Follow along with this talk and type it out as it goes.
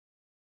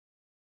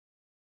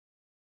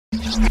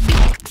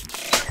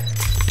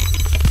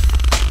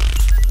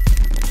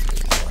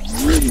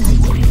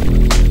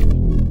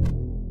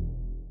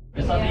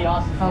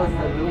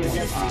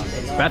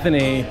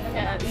Bethany.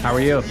 Yes. How are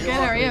you? Good,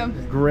 how are you?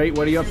 Great.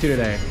 What are you up to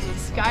today?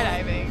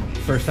 Skydiving.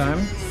 First time?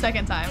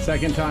 Second time.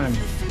 Second time.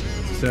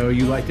 So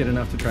you liked it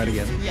enough to try it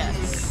again?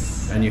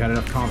 Yes. And you had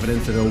enough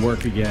confidence that it'll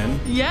work again?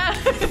 Yeah.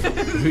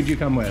 Who'd you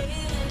come with?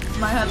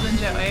 My husband,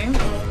 Joey.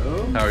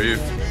 Hello. How are you?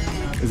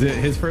 Is it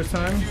his first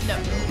time? No.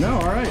 No,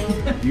 all right.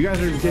 You guys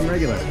are getting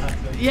regular.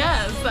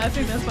 Yes, I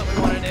think that's what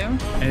we want to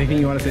do. Anything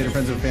you want to say to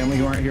friends and family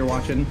who aren't here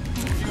watching?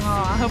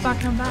 Oh, I hope I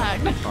come back.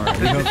 All right,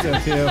 we hope so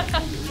too.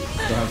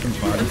 We'll have some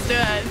fun. Let's do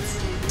it.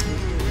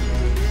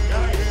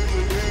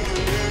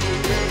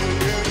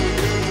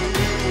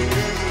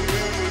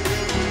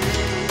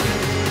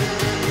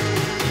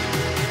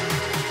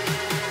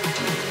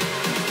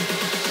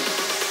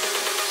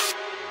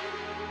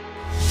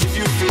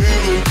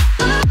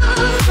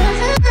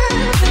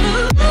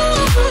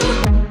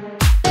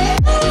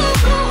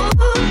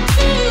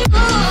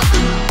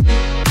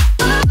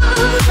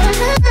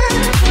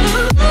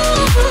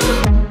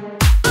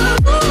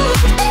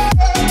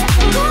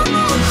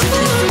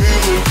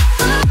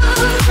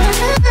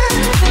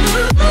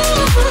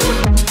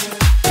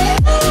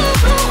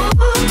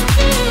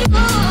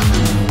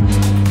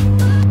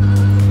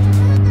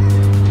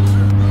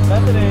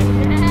 Bethany,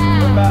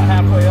 we're about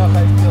halfway up. How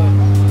you feeling?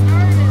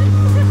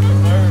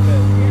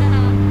 Nervous.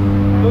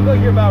 Yeah. Look like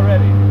you're about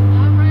ready.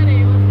 I'm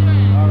ready. Let's do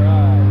it. All right.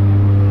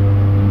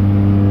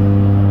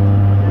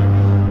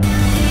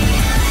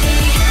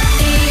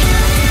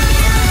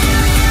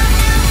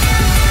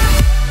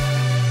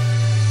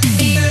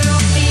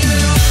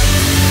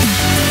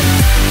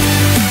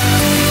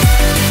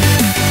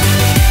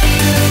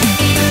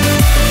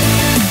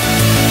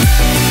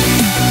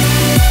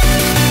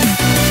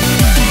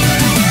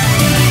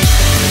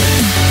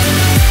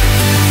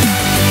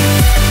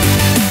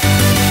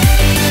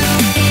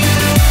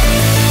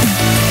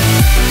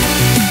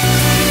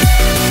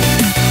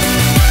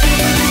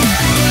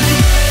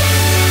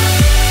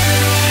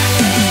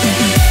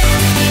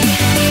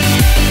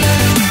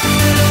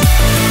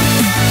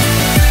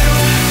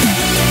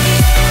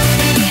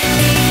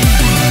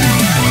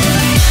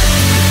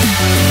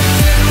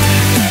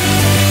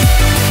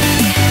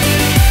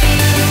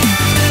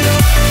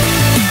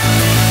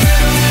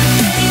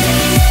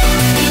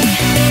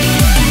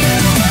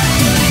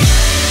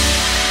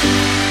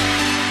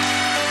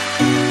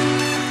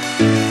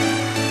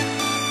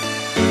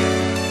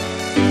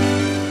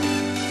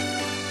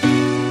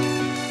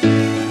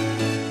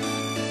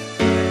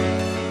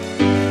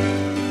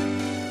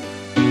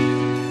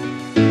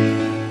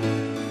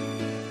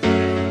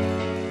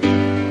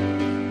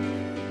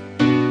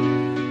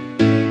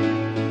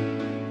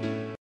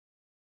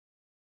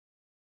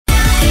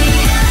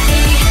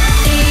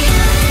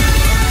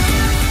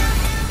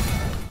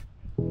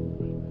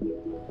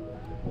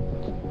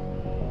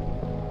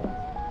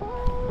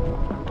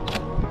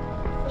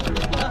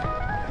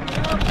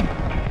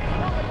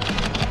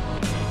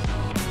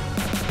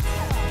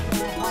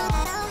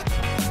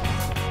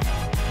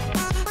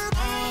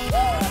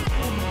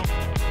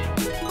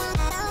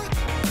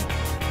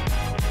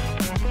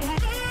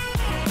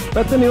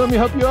 Bethany, let me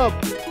help you up.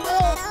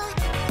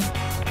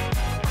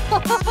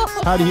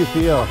 How do you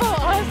feel? Oh,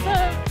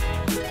 awesome.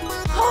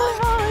 Holy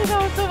moly,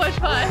 that was so much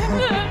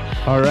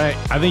fun. All right,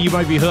 I think you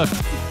might be hooked.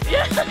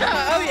 Yeah.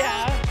 Oh,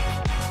 yeah.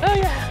 Oh,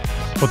 yeah.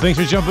 Well, thanks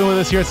for jumping with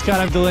us here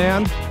at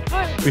DeLand.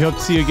 We hope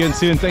to see you again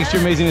soon. Thanks to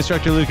your amazing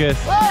instructor, Lucas.